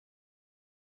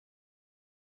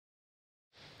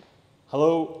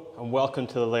Hello and welcome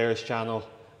to the Layers channel,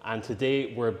 and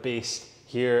today we're based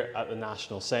here at the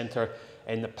National Centre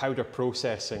in the powder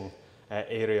processing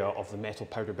area of the metal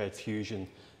powder bed fusion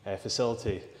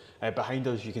facility. Behind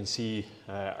us you can see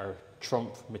our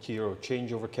Trump material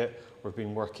changeover kit. We've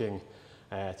been working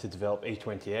to develop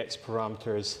A20X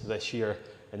parameters this year,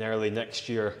 and early next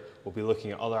year we'll be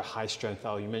looking at other high strength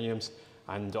aluminiums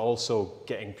and also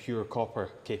getting pure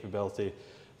copper capability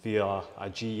via a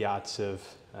GE Additive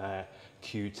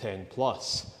Q10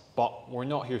 Plus. But we're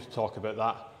not here to talk about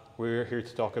that. We're here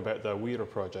to talk about the EWIRA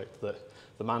project that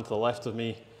the man to the left of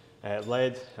me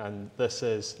led, and this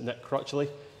is Nick Crutchley,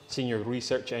 Senior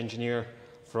Research Engineer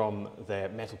from the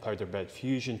Metal Powder Bed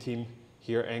Fusion team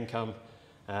here at NCAM,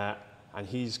 and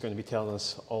he's going to be telling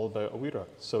us all about EWIRA.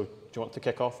 So do you want to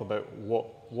kick off about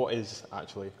what is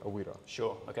actually EWIRA?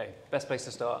 Sure, okay. Best place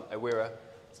to start, EWIRA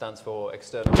stands for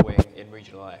External Wing in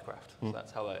Regional Aircraft. So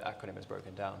that's how the acronym is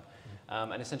broken down.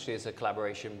 And essentially it's a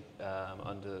collaboration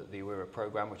under the EWIRA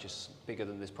program, which is bigger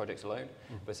than this project alone,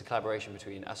 but it's a collaboration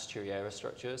between Aciturri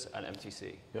Aerostructures and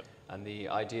MTC. Yep. And the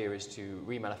idea is to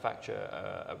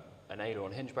remanufacture an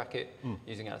aileron hinge bracket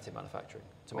using additive manufacturing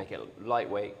to make it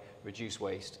lightweight, reduce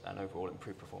waste, and overall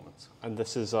improve performance. And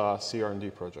this is a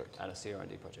CR&D project? And a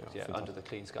CR&D project, yeah, under the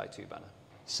Clean Sky 2 banner.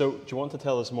 So do you want to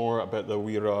tell us more about the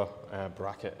EWIRA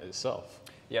bracket itself?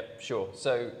 Yep, sure.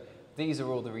 So these are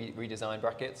all the redesigned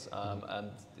brackets,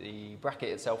 and the bracket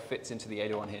itself fits into the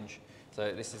aileron hinge.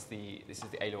 So this is the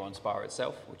aileron spar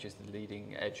itself, which is the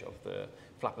leading edge of the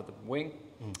flap of the wing,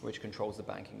 which controls the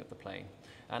banking of the plane.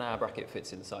 And our bracket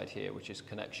fits inside here, which is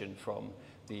connection from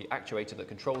the actuator that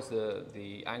controls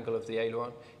the angle of the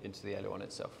aileron into the aileron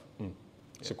itself.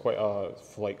 So quite a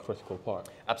flight critical part.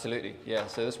 Absolutely, yeah.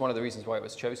 So that's one of the reasons why it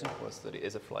was chosen, was that it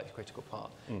is a flight critical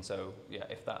part. So yeah,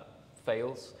 if that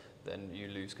fails, then you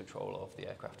lose control of the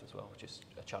aircraft as well, which is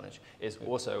a challenge. It's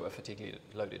also a fatigue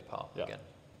loaded part again.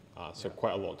 So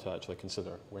quite a lot to actually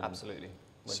consider. Absolutely.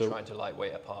 When trying to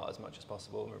lightweight a part as much as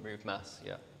possible and remove mass,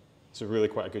 yeah. So really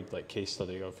quite a good case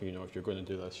study of, if you're going to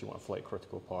do this, you want a flight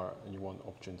critical part and you want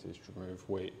opportunities to remove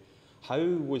weight. How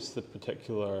was the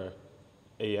particular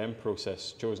AM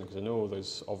process chosen? Because I know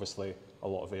there's obviously a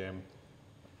lot of AM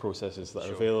processes that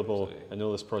are available. Absolutely. I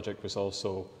know this project was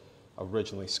also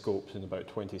originally scoped in about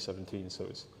 2017, so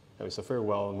it was a fair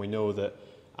while, and we know that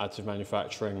additive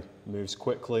manufacturing moves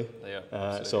quickly.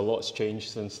 Yeah, so a lot's changed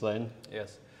since then.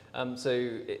 Yes.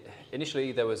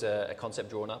 Initially there was a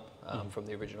concept drawn up from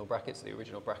the original bracket. So the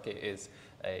original bracket is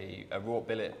a wrought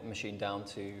billet machined down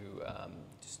to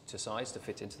size to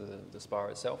fit into the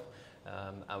spar itself.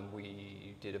 And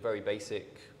we did a very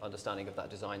basic understanding of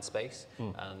that design space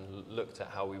and looked at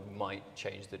how we might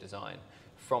change the design.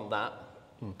 From that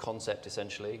concept,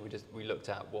 essentially, we looked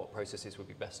at what processes would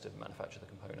be best to manufacture the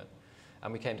component.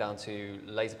 And we came down to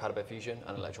laser powder bed fusion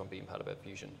and electron beam powder bed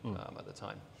fusion at the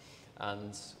time.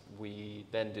 And we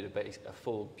then did a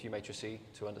full P-matrix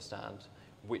to understand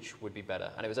which would be better.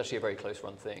 And it was actually a very close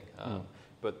run thing.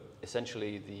 But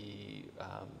essentially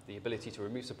the ability to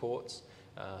remove supports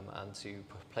and to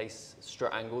place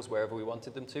strut angles wherever we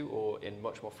wanted them to, or in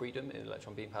much more freedom in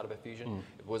electron beam powder bed fusion,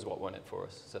 it was what won it for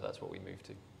us. So that's what we moved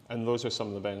to. And those are some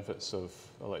of the benefits of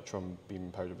electron beam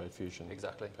powder bed fusion.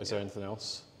 Exactly. Is there anything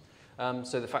else?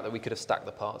 So the fact that we could have stacked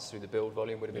the parts through the build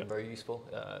volume would have been very useful.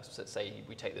 So say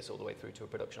we take this all the way through to a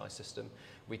productionized system,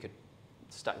 we could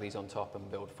stack these on top and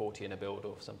build 40 in a build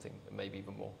or something, maybe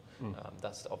even more.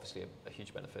 That's obviously a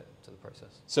huge benefit to the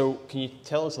process. So can you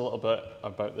tell us a little bit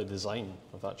about the design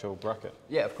of the actual bracket?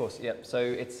 Yeah, of course, yeah. So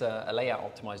it's a layout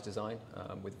optimized design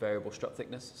with variable strut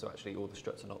thickness. So actually all the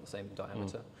struts are not the same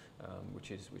diameter,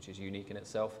 which is unique in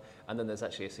itself. And then there's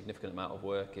actually a significant amount of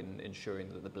work in ensuring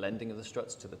that the blending of the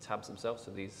struts to the tabs themselves,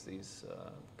 so these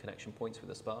connection points with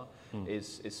the spar,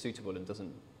 is suitable and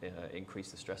doesn't increase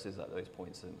the stresses at those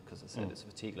points, because as I said, it's a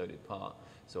fatigue loaded part.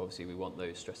 So obviously we want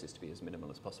those stresses to be as minimal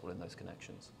as possible in those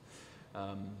connections.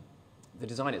 The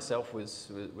design itself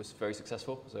was very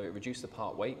successful. So it reduced the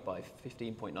part weight by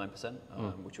 15.9%,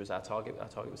 which was our target. Our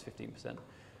target was 15%.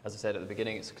 As I said at the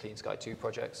beginning, it's a Clean Sky 2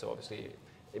 project, so obviously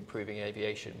improving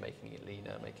aviation, making it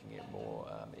leaner, making it more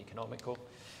economical.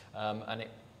 And it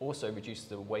also reduced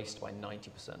the waste by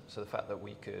 90%. So the fact that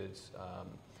we could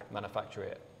manufacture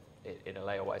it in a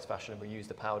layer-wise fashion and reuse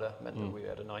the powder meant that we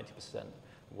had a 90%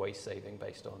 waste saving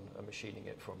based on machining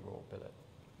it from raw billet.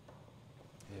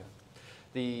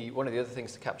 Yeah. One of the other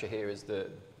things to capture here is that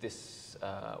this,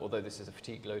 although this is a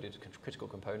fatigue-loaded critical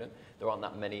component, there aren't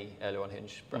that many aileron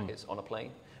hinge brackets on a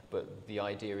plane, but the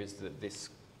idea is that this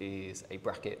is a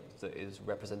bracket that is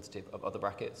representative of other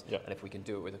brackets. Yep. And if we can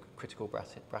do it with a critical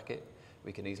bracket,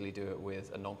 we can easily do it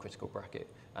with a non-critical bracket,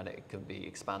 and it can be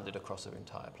expanded across an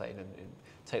entire plane and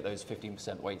take those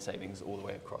 15% weight savings all the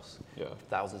way across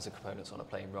thousands of components on a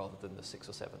plane rather than the 6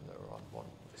 or 7 that are on one,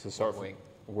 so sort wing.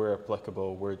 Where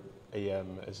applicable, where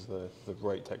AM is the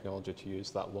right technology to use,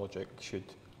 that logic should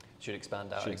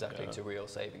expand out to real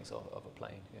savings of a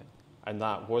plane. Yeah. And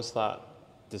was that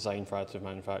design for additive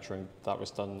manufacturing, that was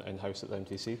done in-house at the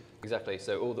MTC? Exactly.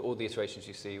 So all the iterations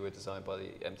you see were designed by the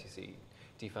MTC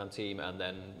DFAM team and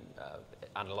then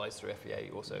analysed through FEA,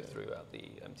 also throughout the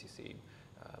MTC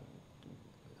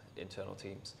internal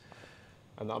teams.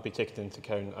 And that'll be taken into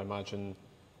account, I imagine,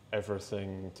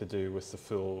 everything to do with the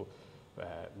full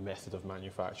method of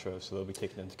manufacture, so they'll be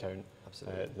taken into account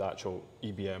the actual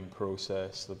EBM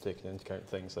process, they'll be taken into account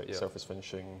things like surface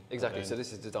finishing. Exactly, so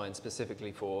this is designed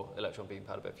specifically for electron beam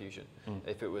powder bed fusion.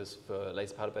 If it was for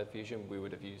laser powder bed fusion, we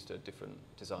would have used a different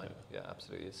design. Yeah,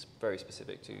 absolutely, it's very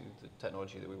specific to the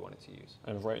technology that we wanted to use.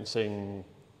 And right in saying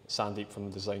Sandeep from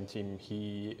the design team,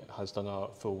 he has done a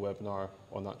full webinar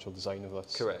on the actual design of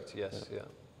this. Correct, yes,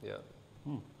 yeah.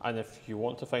 And if you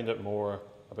want to find out more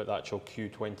about the actual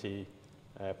Q20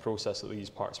 process that these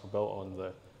parts were built on,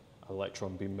 the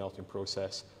electron beam melting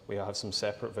process, we have some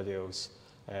separate videos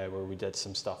where we did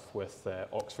some stuff with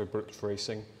Oxford Brookes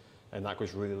Racing, and that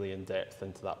goes really in depth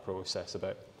into that process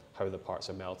about how the parts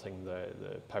are melting,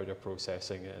 the powder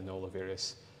processing and all the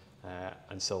various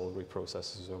ancillary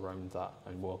processes around that,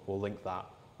 and we'll link that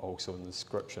also in the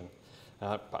description.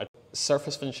 But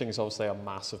surface finishing is obviously a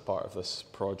massive part of this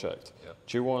project. Yep.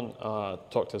 Do you want to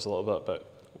talk to us a little bit about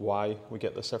why we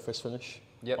get the surface finish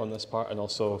on this part, and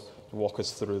also walk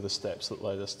us through the steps that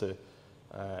led us to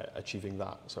achieving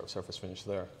that sort of surface finish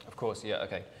there? Of course, yeah,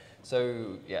 okay.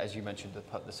 So, yeah, as you mentioned,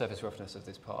 the surface roughness of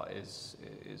this part is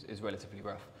relatively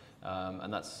rough,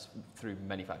 and that's through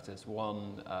many factors.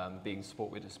 One being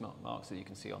support with the marks that you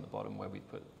can see on the bottom where we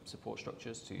put support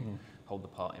structures to hold the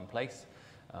part in place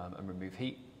and remove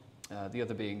heat. The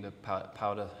other being the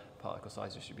powder particle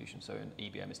size distribution. So an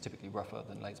EBM is typically rougher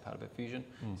than laser powder bed fusion.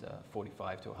 It's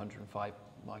 45 to 105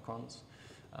 microns.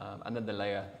 And then the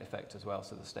layer effect as well.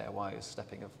 So the stair wires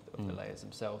stepping of the layers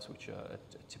themselves, which are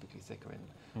typically thicker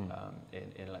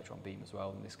in electron beam as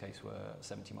well. In this case, were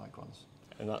 70 microns.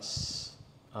 And that's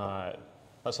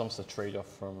almost a trade-off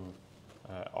from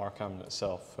NCAM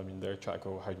itself. I mean, they're trying to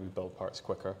go, how do we build parts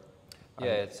quicker?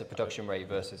 Yeah, it's a production rate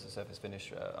versus a surface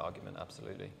finish argument,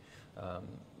 absolutely.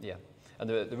 Yeah, and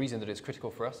the reason that it's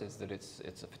critical for us is that it's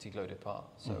a fatigue-loaded part.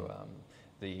 So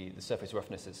the surface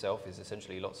roughness itself is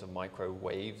essentially lots of micro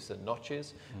waves and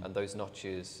notches, and those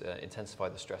notches intensify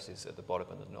the stresses at the bottom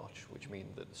of the notch, which mean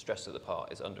that the stress that the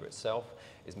part is under itself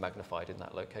is magnified in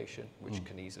that location, which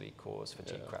can easily cause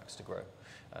fatigue cracks to grow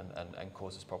and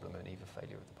causes problem and even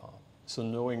failure of the part. So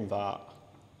knowing that,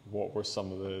 what were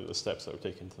some of the steps that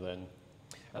were taken to then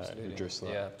reduce that?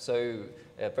 Yeah, so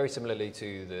very similarly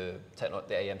to the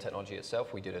AM technology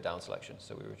itself, we did a down selection.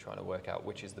 So we were trying to work out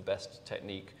which is the best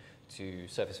technique to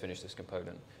surface finish this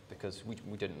component, because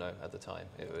we didn't know at the time.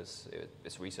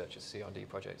 It's research, it's a CR&D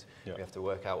project. We have to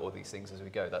work out all these things as we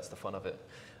go. That's the fun of it.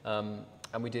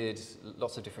 And we did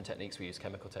lots of different techniques. We used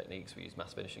chemical techniques, we used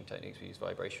mass finishing techniques, we used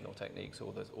vibrational techniques,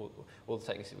 all the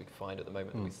techniques that we could find at the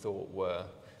moment that we thought were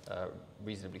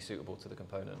reasonably suitable to the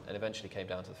component, and eventually came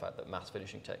down to the fact that mass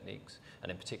finishing techniques,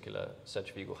 and in particular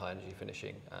centrifugal high energy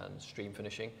finishing and stream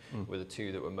finishing, were the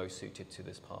two that were most suited to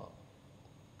this part.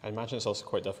 I imagine it's also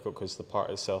quite difficult because the part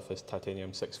itself is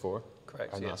titanium 6-4.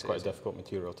 Correct. And that's quite a difficult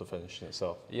material to finish in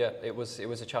itself. Yeah, it was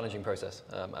a challenging process,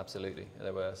 absolutely.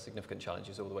 There were significant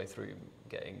challenges all the way through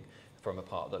getting from a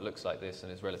part that looks like this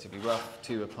and is relatively rough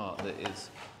to a part that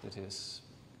is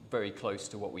very close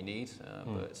to what we need,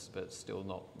 but still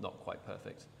not quite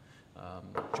perfect.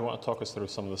 Do you want to talk us through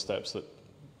some of the steps that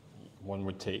one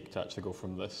would take to actually go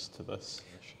from this to this?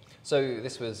 So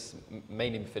this was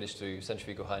mainly finished through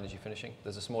centrifugal high energy finishing.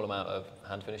 There's a small amount of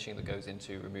hand finishing that goes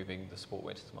into removing the support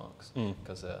weight marks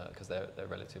because they're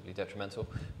relatively detrimental.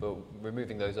 But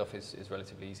removing those off is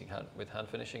relatively easy with hand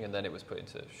finishing, and then it was put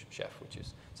into chef, which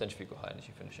is centrifugal high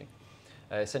energy finishing.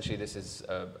 Essentially, this is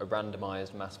a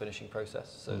randomized mass finishing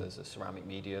process. So there's a ceramic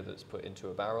media that's put into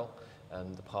a barrel,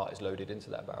 and the part is loaded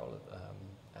into that barrel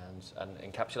and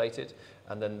encapsulated,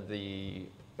 and then the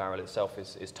barrel itself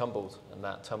is tumbled, and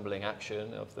that tumbling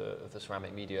action of the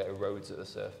ceramic media erodes at the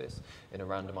surface in a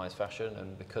randomized fashion,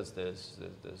 and because there's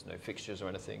no fixtures or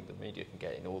anything, the media can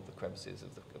get in all the crevices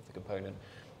of the component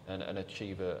and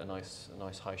achieve a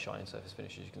nice high shine surface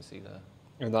finish, as you can see there.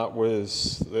 And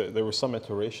there was some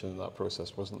iteration in that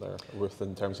process, wasn't there,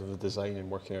 in terms of the design and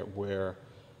working out where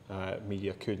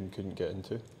media could and couldn't get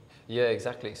into? Yeah,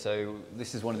 exactly. So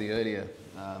this is one of the earlier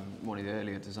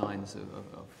designs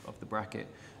of the bracket,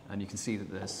 and you can see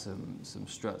that there's some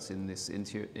struts in this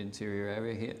interior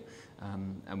area here,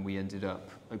 and we ended up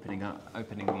opening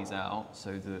these out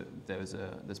so that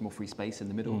there's more free space in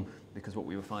the middle, because what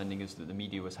we were finding is that the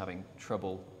media was having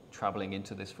trouble traveling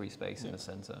into this free space in the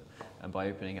center, and by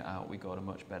opening it out we got a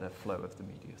much better flow of the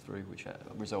media through, which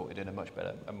resulted in a much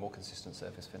better and more consistent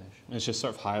surface finish. It just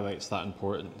sort of highlights that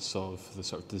importance of the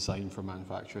sort of design for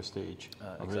manufacture stage,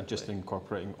 of just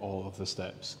incorporating all of the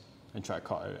steps and try to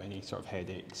cut out any sort of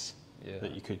headaches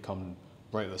that you could come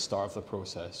right at the start of the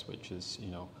process, which is,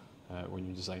 you know, when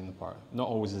you design the part. Not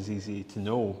always as easy to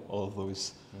know all of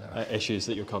those issues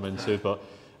that you'll come into, but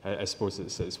I suppose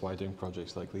it's why doing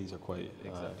projects like these are quite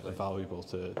valuable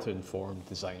to inform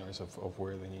designers of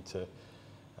where they need to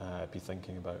be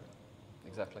thinking about.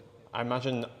 Exactly. I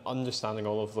imagine understanding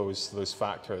all of those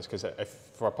factors, because if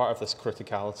for a part of this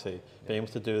criticality, being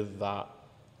able to do that,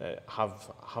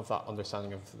 have that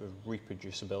understanding of the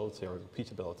reproducibility or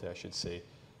repeatability, I should say,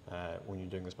 when you're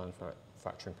doing this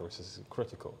manufacturing process is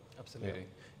critical. Absolutely.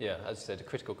 Yeah, as you said, a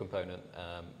critical component.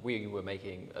 We were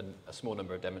making a small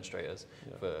number of demonstrators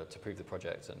to prove the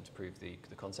project and to prove the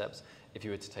concepts. If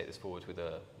you were to take this forward with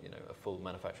a full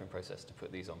manufacturing process to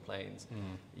put these on planes,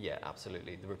 yeah,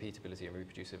 absolutely. The repeatability and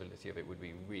reproducibility of it would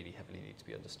be really heavily need to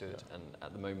be understood, and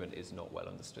at the moment is not well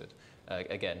understood.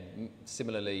 Again,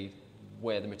 similarly,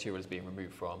 where the material is being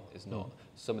removed from is not.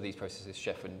 Some of these processes,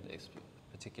 Chef in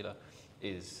particular,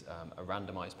 is a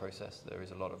randomized process. There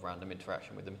is a lot of random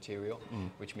interaction with the material,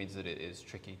 which means that it is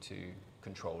tricky to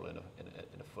control in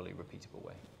a fully repeatable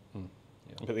way. Yeah.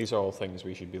 But these are all things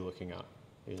we should be looking at.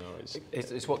 You know,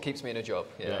 it's what keeps me in a job.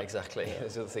 Yeah, exactly. Yeah.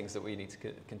 Those are the things that we need to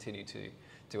continue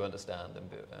to understand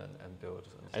and build.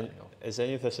 And is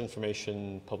any of this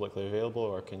information publicly available,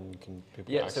 or can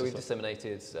people access so we've it?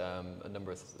 disseminated a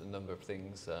number of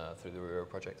things through the EWIRA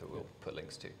project that we'll put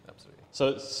links to. Absolutely. So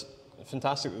it's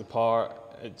fantastic, the part.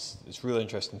 It's really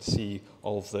interesting to see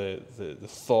all of the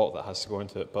thought that has to go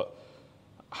into it. But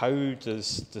how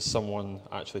does someone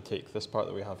actually take this part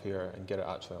that we have here and get it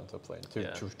actually onto a plane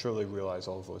to truly realise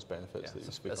all of those benefits that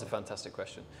you speak of? That's a fantastic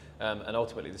question. And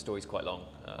ultimately the story's quite long.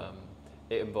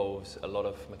 It involves a lot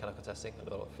of mechanical testing, a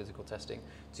lot of physical testing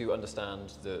to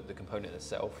understand the component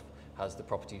itself has the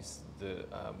properties that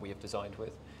we have designed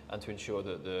with, and to ensure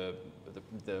that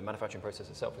the manufacturing process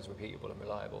itself is repeatable and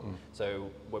reliable. So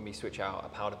when we switch out a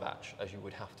powder batch, as you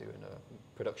would have to in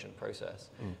a production process,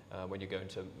 when you're going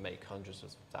to make hundreds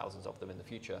of thousands of them in the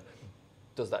future,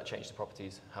 does that change the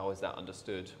properties? How is that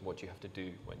understood? What do you have to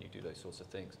do when you do those sorts of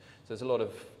things? So there's a lot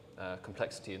of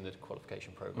complexity in the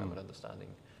qualification program and understanding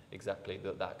exactly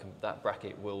that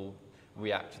bracket will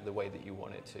react the way that you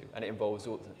want it to. And it involves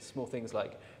all small things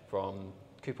like from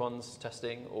coupons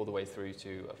testing all the way through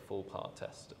to a full part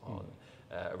test on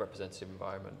a representative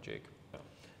environment jig.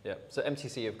 Yeah, so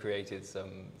MTC have created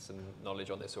some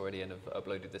knowledge on this already and have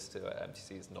uploaded this to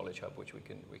MTC's Knowledge Hub, which we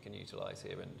can utilise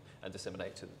here and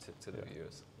disseminate to the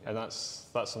viewers. Yeah. And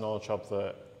that's a knowledge hub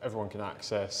that everyone can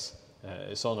access.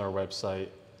 It's on our website,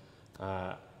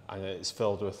 and it's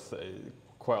filled with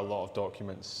quite a lot of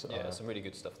documents. Yeah, some really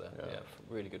good stuff there. Yeah,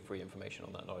 really good free information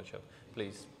on that Knowledge Hub.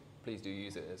 Please do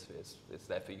use it. It's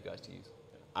there for you guys to use.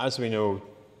 As we know,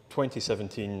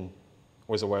 2017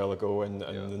 was a while ago, and the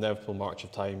inevitable march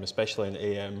of time, especially in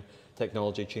AM,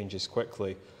 technology changes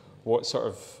quickly. What sort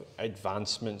of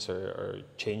advancements or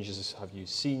changes have you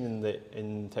seen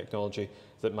in technology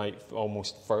that might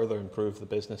almost further improve the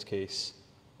business case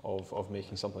of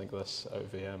making something like this out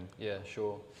of AM? Yeah,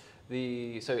 sure.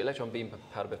 So electron beam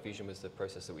powder bed fusion was the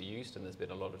process that we used, and there's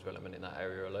been a lot of development in that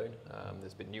area alone.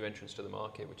 There's been new entrants to the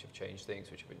market which have changed things,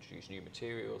 which have introduced new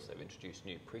materials, they've introduced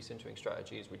new pre-sintering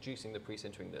strategies, reducing the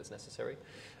pre-sintering that's necessary,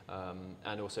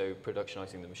 and also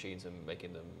productionizing the machines and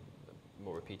making them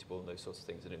more repeatable and those sorts of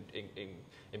things, and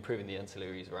improving the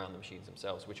ancillaries around the machines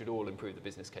themselves, which would all improve the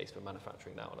business case for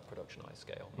manufacturing that on a productionized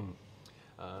scale.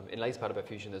 In laser powder bed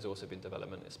fusion, there's also been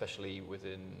development, especially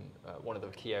within one of the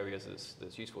key areas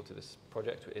that's useful to this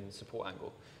project in support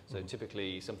angle. So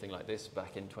typically something like this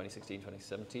back in 2016,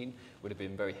 2017 would have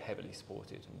been very heavily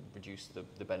supported and reduced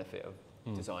the benefit of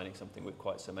designing something with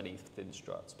quite so many thin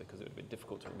struts, because it would have been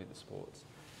difficult to remove the supports.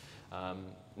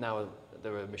 Now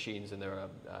there are machines and there are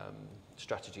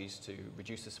strategies to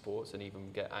reduce the supports and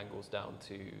even get angles down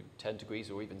to 10 degrees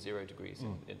or even 0 degrees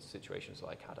in situations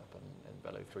like HADAP and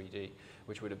Velo 3D,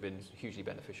 which would have been hugely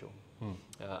beneficial.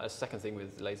 A second thing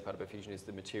with laser powder bed fusion is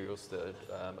the materials that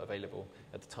are available.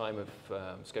 At the time of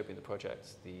scoping the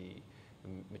project, the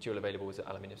material available was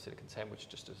aluminium silicon 10, which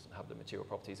just doesn't have the material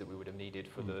properties that we would have needed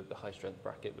for the high strength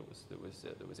bracket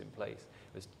that was in place.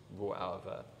 It was wrought out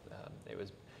of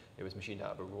it was machined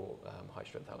out of a raw high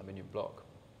strength aluminium block.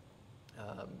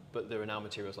 But there are now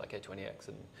materials like A20X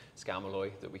and NCAM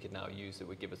alloy that we could now use that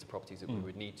would give us the properties that we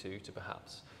would need to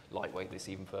perhaps lightweight this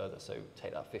even further. So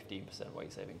take that 15%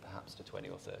 weight saving perhaps to 20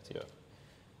 or 30. Yeah.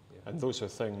 And those are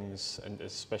things, and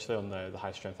especially on the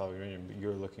high strength aluminium,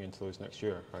 you're looking into those next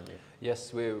year, aren't you?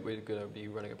 Yes, we're going to be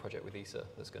running a project with ESA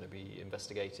that's going to be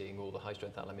investigating all the high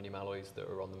strength aluminium alloys that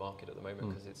are on the market at the moment,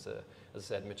 because it's, as I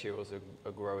said, materials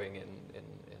are growing in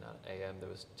AM. There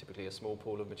was typically a small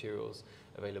pool of materials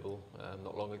available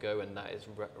not long ago, and that is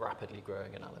rapidly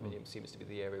growing, and aluminium seems to be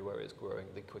the area where it's growing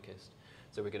the quickest.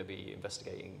 So we're going to be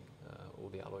investigating all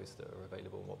the alloys that are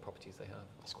available and what properties they have.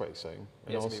 That's quite exciting.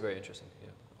 Yeah, it's going to be very interesting, yeah.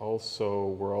 Also,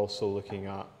 we're also looking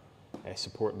at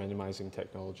support minimizing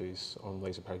technologies on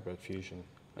laser powder bed fusion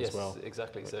as well. Yes,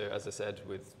 exactly. So as I said,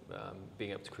 with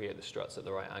being able to create the struts at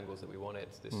the right angles that we wanted,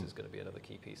 this is going to be another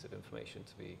key piece of information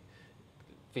to be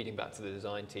feeding back to the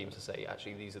design team to say,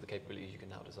 actually, these are the capabilities you can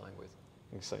now design with.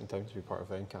 Exciting time to be part of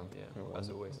NCAM. Yeah, as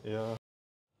always. Yeah.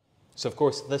 So of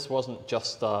course, this wasn't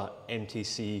just a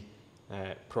MTC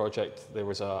project. There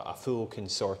was a full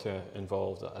consortia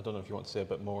involved. I don't know if you want to say a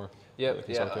bit more. Yeah,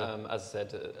 as I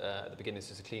said at the beginning,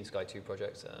 this is a Clean Sky 2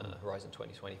 project, Horizon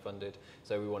 2020 funded.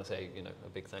 So we want to say, a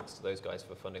big thanks to those guys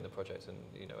for funding the project and,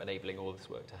 enabling all this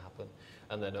work to happen.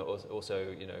 And then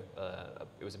also,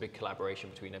 it was a big collaboration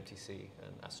between MTC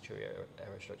and Asturi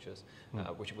Aerostructures,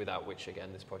 without which,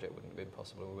 again, this project wouldn't have been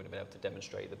possible. We wouldn't have been able to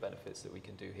demonstrate the benefits that we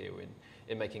can do here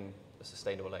in making a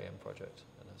sustainable AM project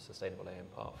and a sustainable AM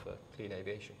path for clean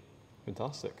aviation.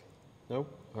 Fantastic. No,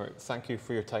 all right. Thank you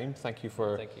for your time. Thank you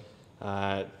for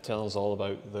telling us all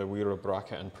about the EWIRA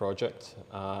bracket and project.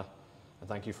 And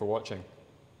thank you for watching.